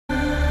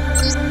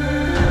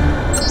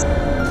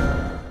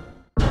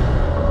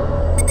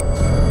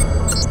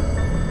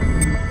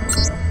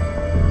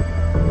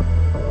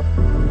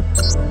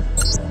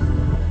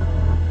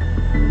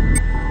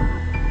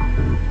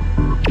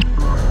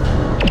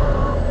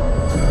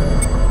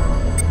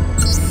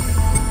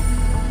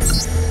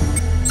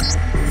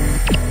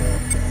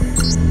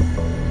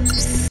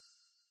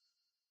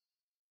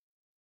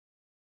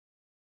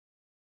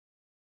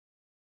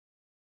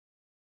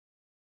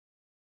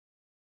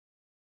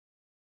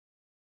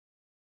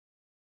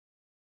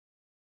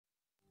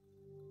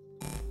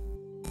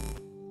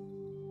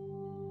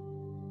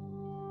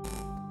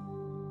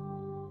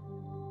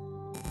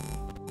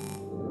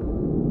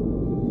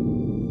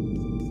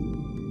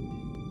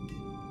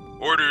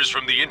Orders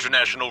from the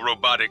International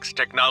Robotics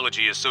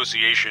Technology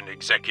Association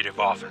Executive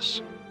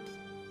Office.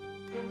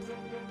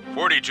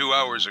 42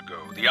 hours ago,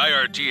 the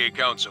IRTA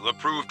Council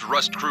approved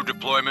Rust crew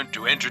deployment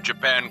to enter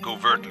Japan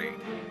covertly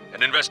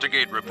and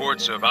investigate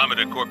reports of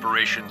Amida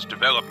Corporation's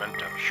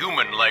development of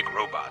human-like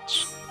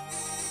robots.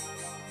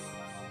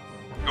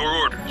 Your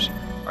orders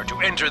are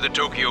to enter the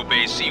Tokyo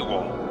Bay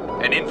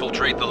seawall and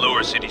infiltrate the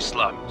lower city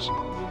slums.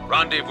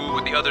 Rendezvous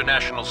with the other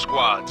national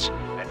squads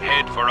and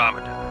head for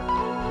Amida.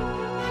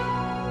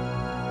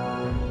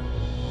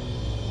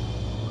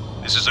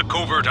 This is a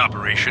covert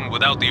operation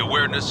without the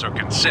awareness or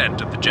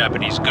consent of the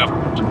Japanese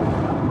government.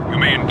 You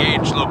may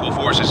engage local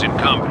forces in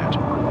combat,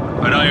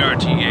 but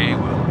IRTA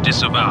will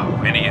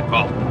disavow any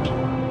involvement.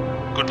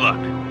 Good luck,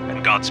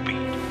 and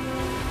Godspeed.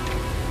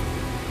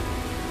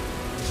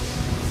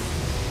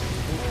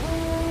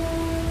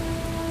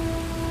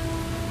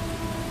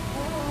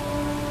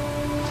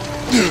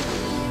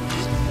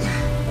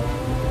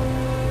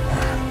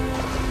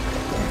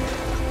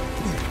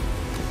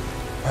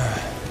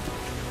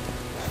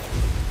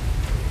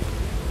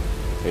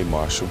 Hey,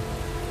 Marshall.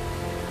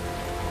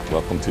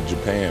 Welcome to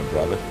Japan,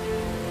 brother.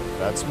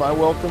 That's my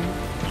welcome?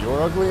 Your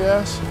ugly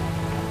ass?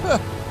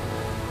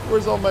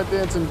 Where's all my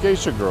dancing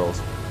geisha girls?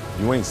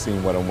 You ain't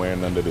seen what I'm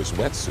wearing under this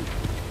wetsuit.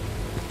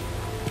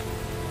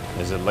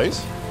 Is it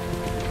lace?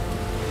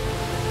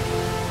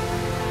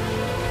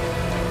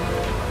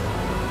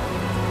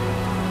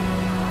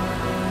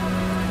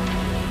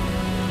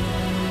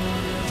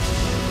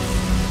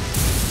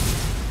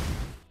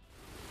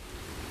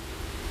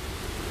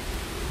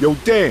 Yo,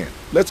 Dan,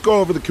 let's go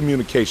over the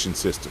communication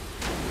system.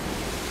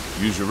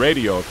 Use your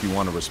radio if you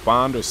want to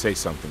respond or say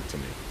something to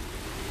me.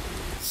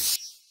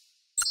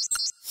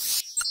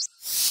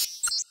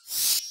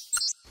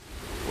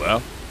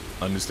 Well,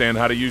 understand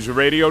how to use your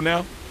radio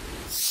now?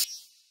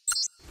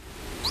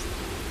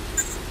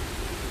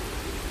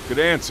 Good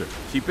answer.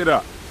 Keep it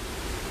up.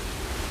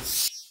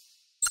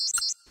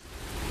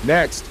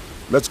 Next,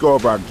 let's go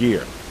over our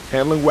gear,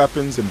 handling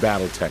weapons and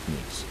battle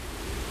techniques.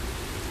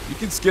 You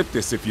can skip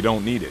this if you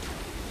don't need it.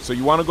 So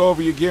you want to go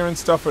over your gear and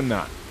stuff or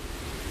not?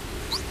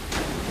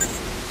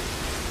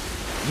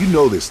 You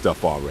know this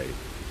stuff already.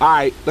 All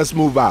right, let's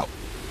move out.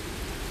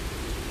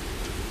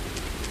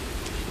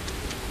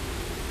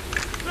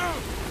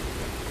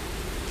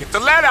 Get the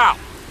lead out!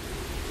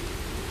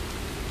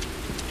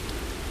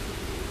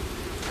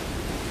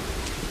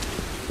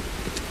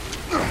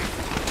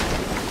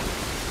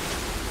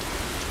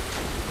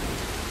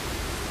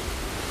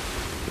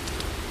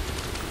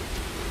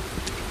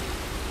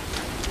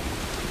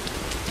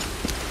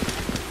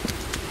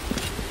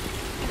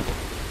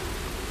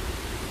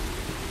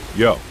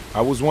 Yo, I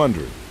was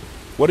wondering,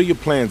 what are your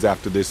plans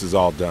after this is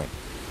all done?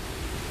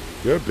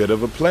 You're a bit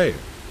of a player.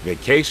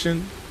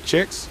 Vacation,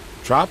 chicks,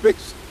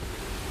 tropics?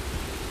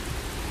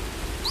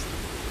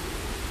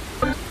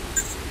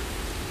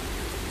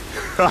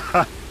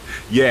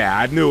 Yeah,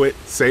 I knew it.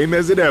 Same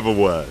as it ever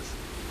was.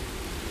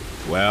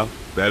 Well,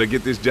 better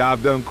get this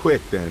job done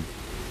quick then.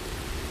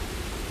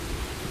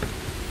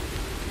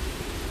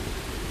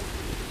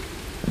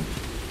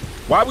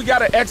 Why we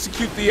gotta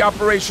execute the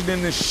operation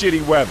in this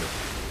shitty weather?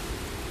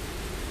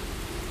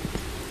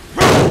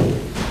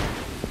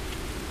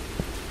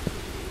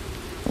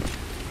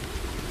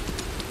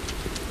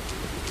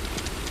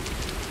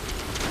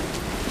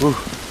 Whew.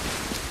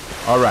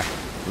 All right,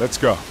 let's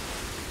go.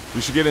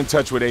 We should get in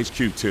touch with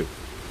HQ too.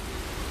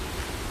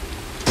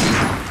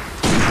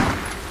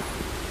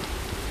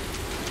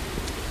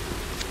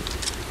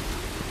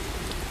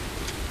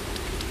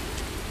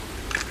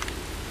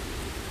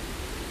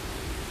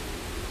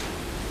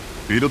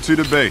 Beetle 2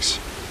 to base.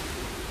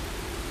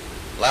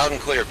 Loud and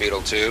clear,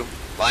 Beetle 2.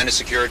 Line is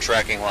secure,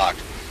 tracking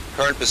locked.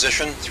 Current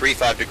position,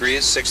 35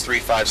 degrees,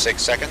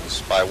 6356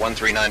 seconds, by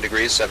 139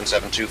 degrees,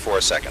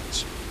 7724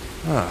 seconds.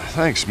 Ah,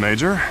 thanks,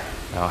 Major.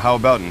 Now, how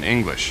about in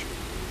English?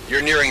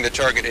 You're nearing the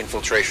target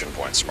infiltration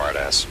point,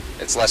 smartass.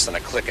 It's less than a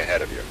click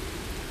ahead of you.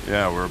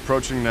 Yeah, we're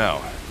approaching now.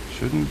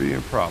 Shouldn't be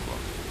a problem.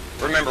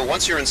 Remember,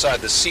 once you're inside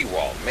the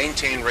seawall,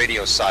 maintain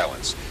radio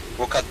silence.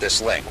 We'll cut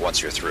this link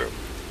once you're through.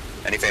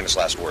 Any famous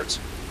last words?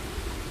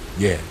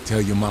 Yeah,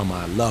 tell your mama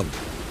I love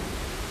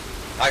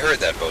her. I heard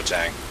that,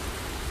 Botang.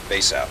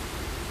 Base out.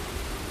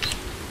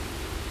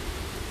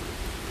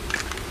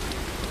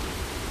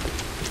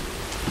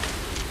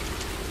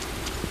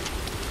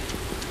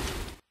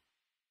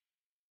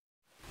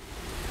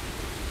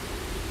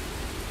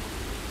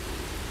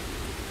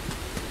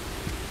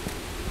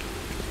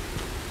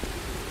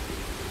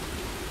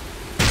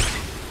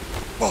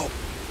 Whoa.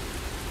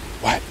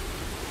 What?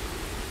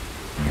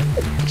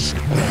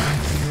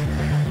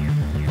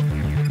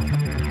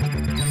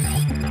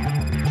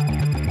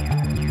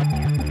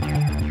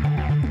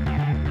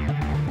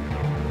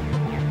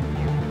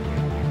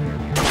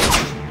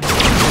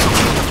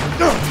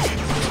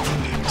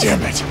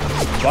 Damn it.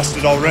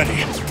 Busted already.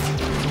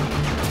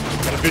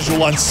 Got a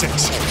visual on 6.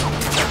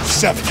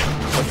 7.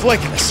 They're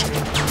flanking us.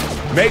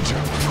 Major,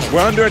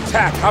 we're under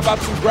attack. How about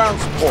some ground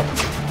support?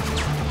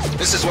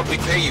 This is what we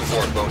pay you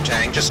for,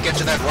 Botang. Just get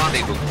to that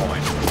rendezvous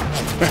point.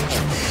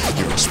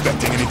 You're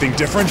expecting anything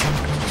different?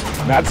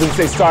 Not since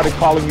they started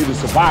calling you the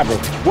survivor.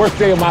 Worst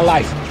day of my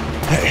life.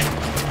 Hey,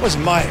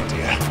 wasn't my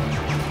idea.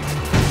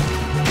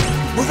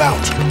 Move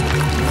out!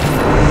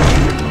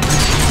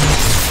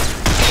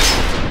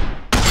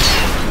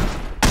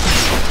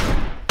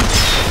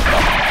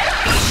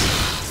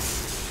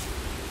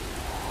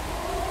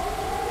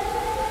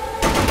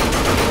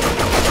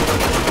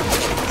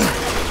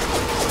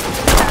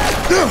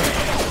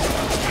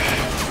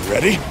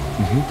 Ready?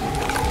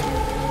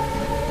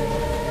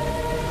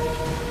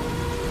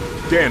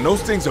 Dan,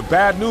 those things are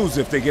bad news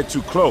if they get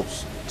too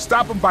close.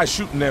 Stop them by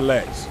shooting their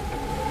legs.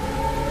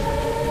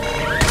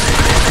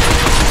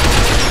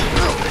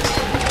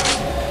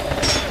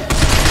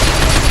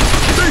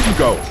 There you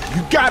go.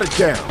 You got it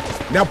down.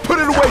 Now put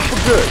it away for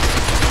good.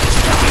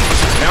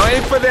 Now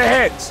aim for their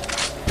heads.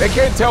 They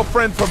can't tell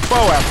friend from foe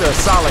after a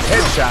solid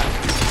headshot.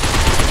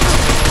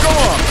 Go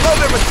on, blow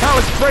their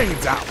metallic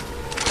brains out.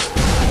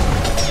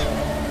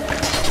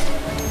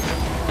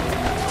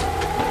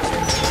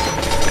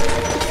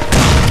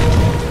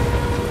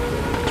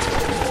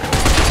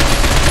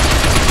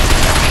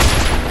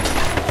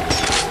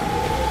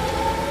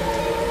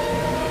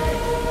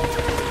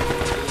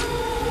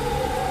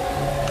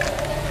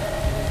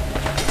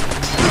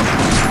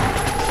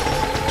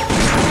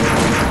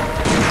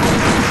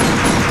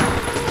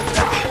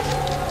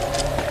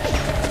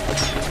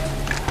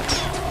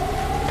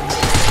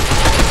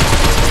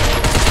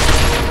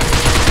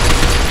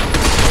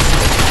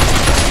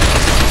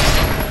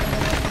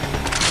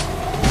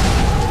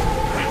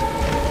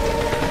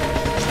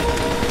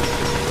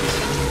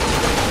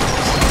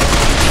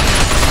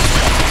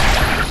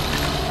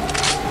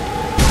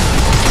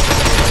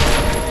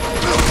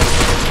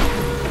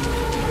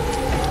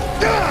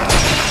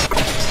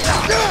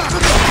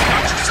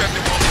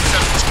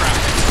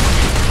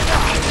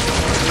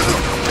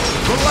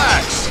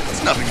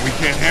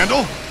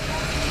 Handle?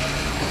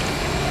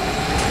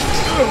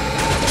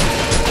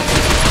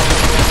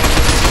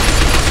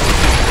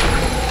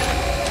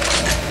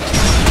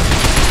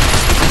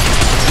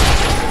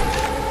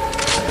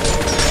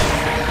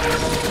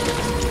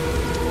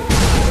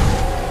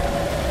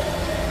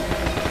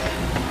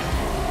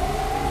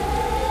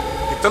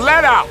 Get the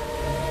lead out!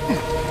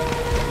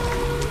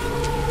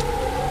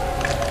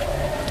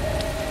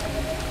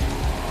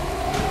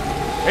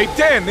 Hey,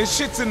 Dan, this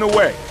shit's in the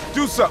way.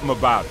 Do something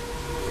about it.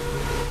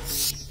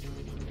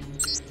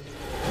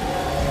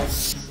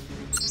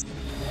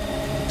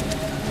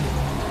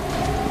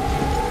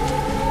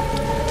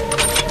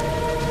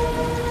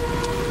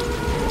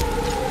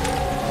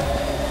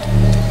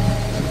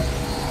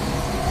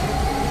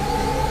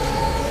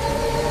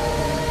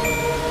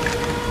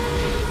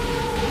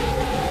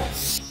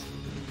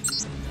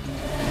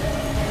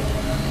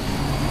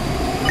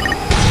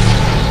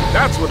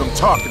 That's what I'm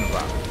talking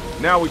about.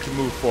 Now we can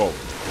move forward.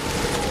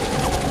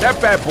 That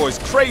bad boy's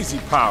crazy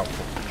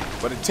powerful,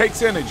 but it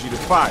takes energy to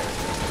fire.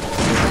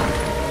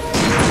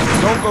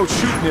 Don't go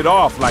shooting it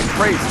off like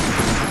crazy.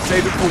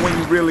 Save it for when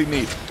you really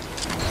need it.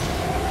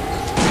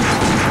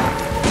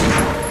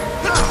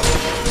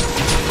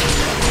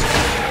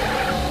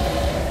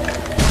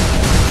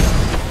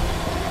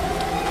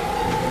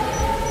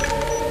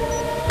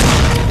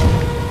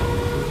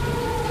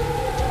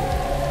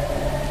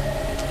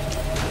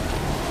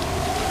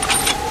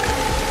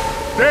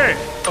 There!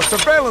 A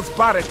surveillance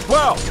bot at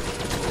 12!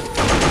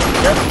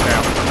 Yes,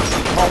 now.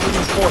 Call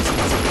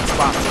reinforcements if it's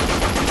possible.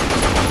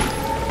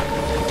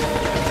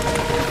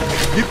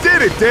 You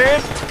did it,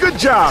 Dan! Good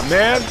job,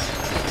 man!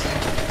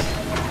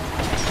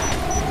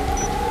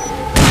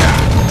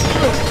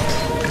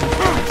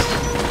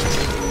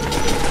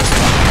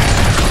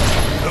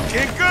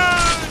 Looking good!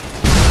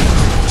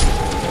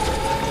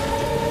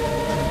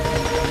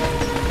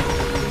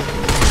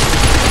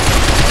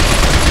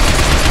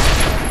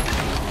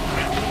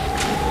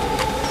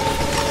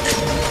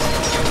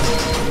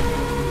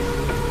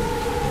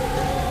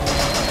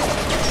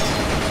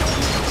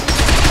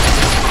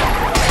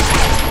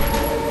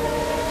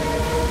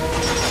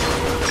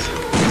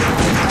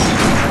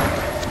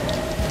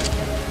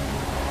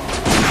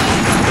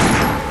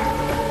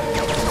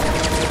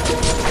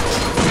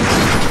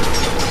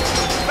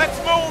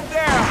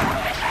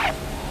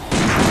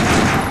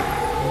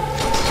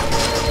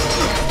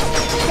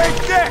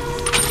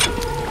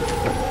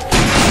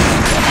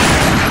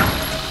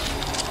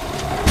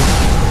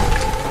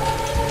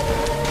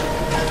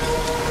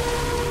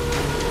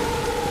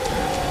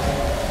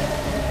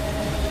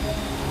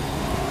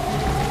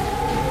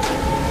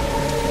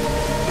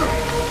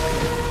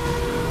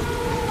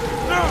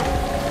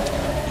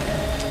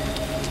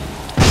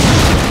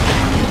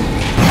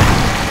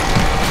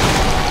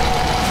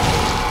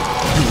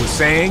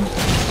 Saying?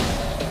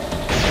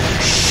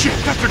 Shit,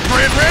 that's a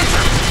grand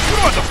ransom! You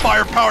don't have the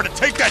firepower to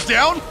take that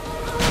down!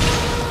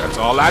 That's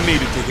all I needed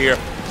to hear.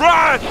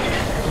 Run!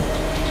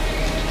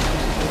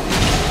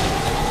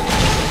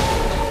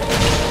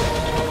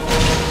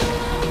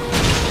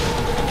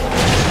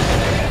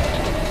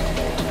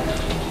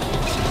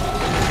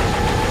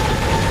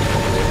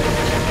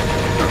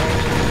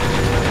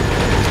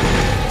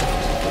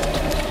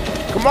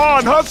 Come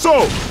on,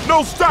 hustle!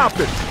 No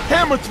stopping!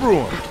 Hammer through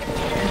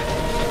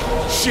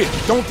them! Shit,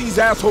 don't these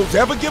assholes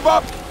ever give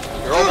up?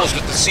 You're almost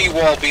at the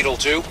seawall, Beetle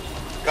 2.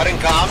 Cutting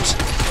comms.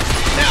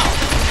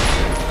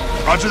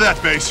 Now. Roger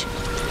that, base.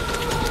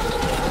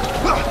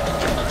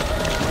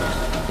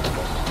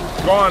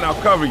 Go on,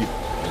 I'll cover you.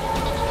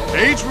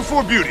 Age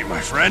before beauty,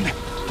 my friend.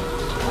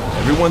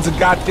 Everyone's a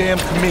goddamn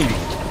comedian.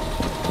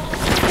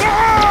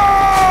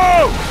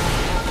 Whoa!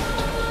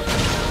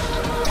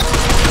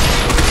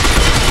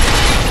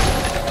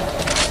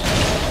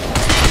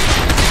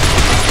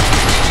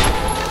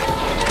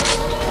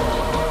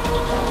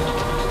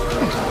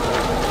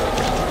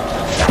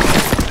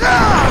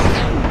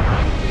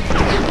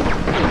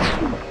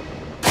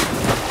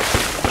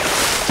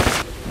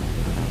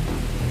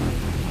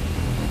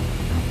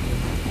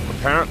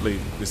 Apparently,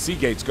 the sea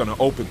gate's gonna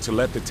open to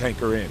let the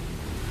tanker in.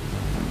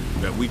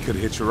 Bet we could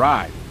hitch a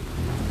ride.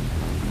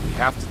 We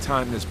have to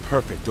time this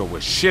perfect or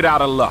we're shit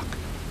out of luck.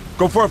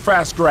 Go for a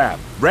fast grab.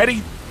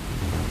 Ready?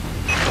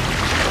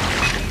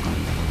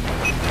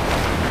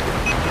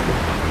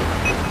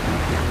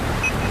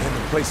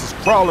 Man, the place is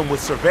crawling with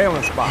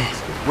surveillance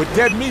bots. We're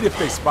dead meat if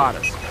they spot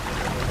us.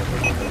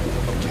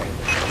 Okay,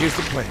 here's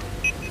the plan.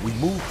 We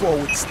move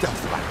forward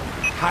stealth-like,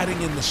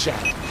 hiding in the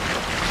shadow.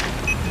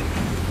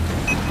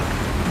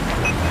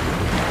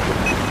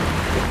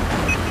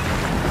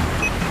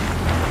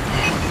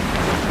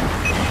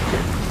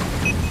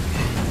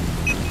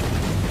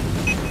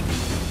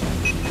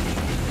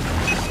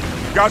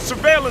 Got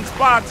surveillance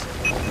spots!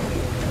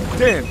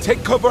 Dan,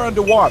 take cover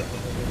underwater.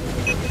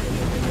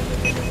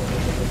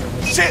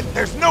 Shit,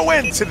 there's no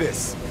end to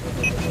this!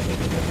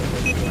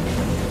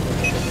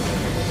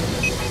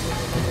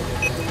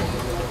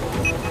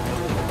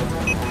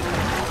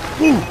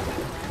 Whew,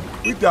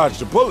 we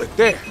dodged a bullet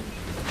there.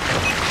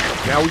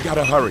 Now we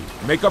gotta hurry,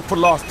 make up for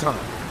lost time.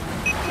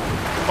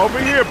 Over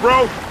here,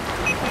 bro!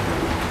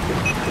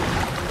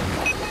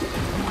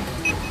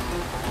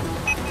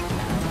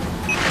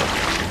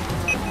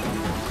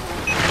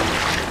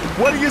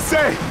 What do you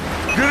say?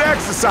 Good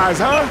exercise,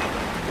 huh?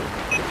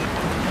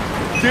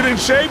 Get in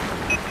shape?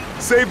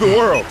 Save the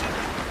world.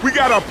 We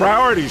got our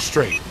priorities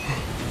straight.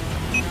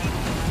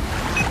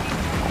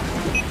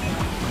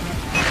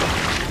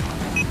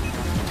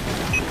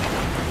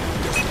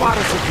 They'll spot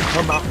us if we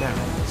come out now.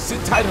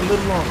 Sit tight a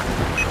little longer.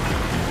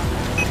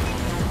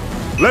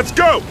 Let's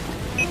go!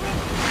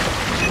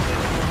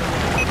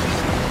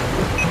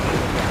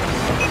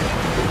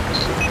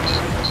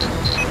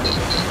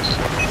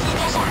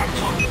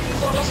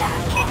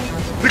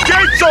 The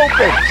gate's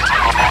open!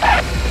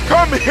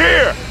 Come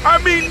here! I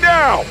mean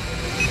now!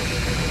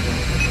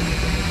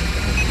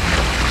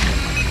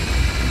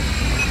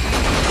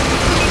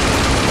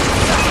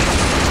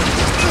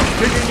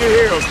 Dig in your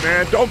heels,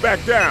 man. Don't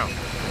back down.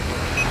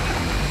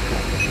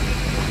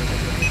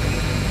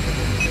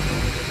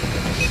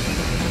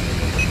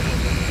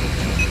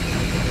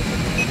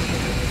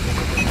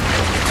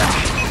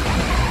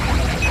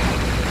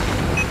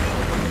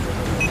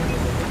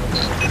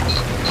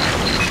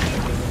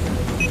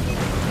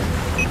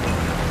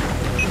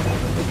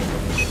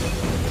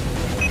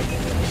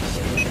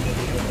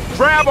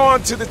 Grab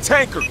onto the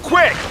tanker,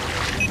 quick!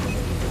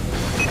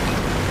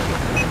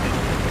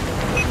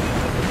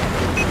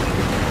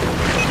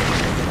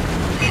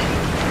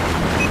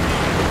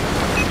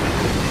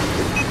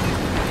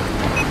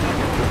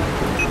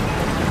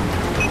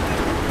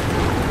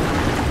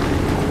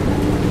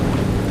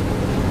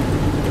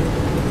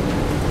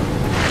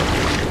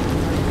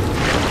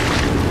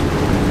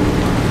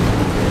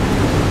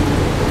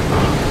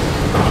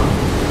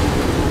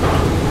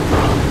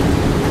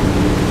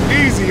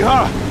 Easy,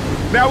 huh?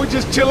 Now we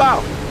just chill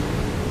out.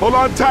 Hold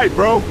on tight,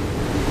 bro.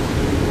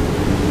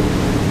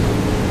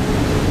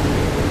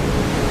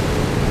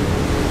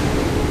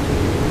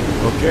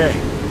 Okay,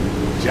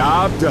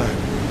 job done.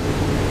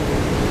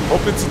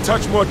 Hope it's a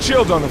touch more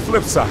chilled on the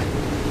flip side.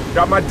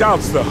 Got my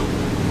doubts, though.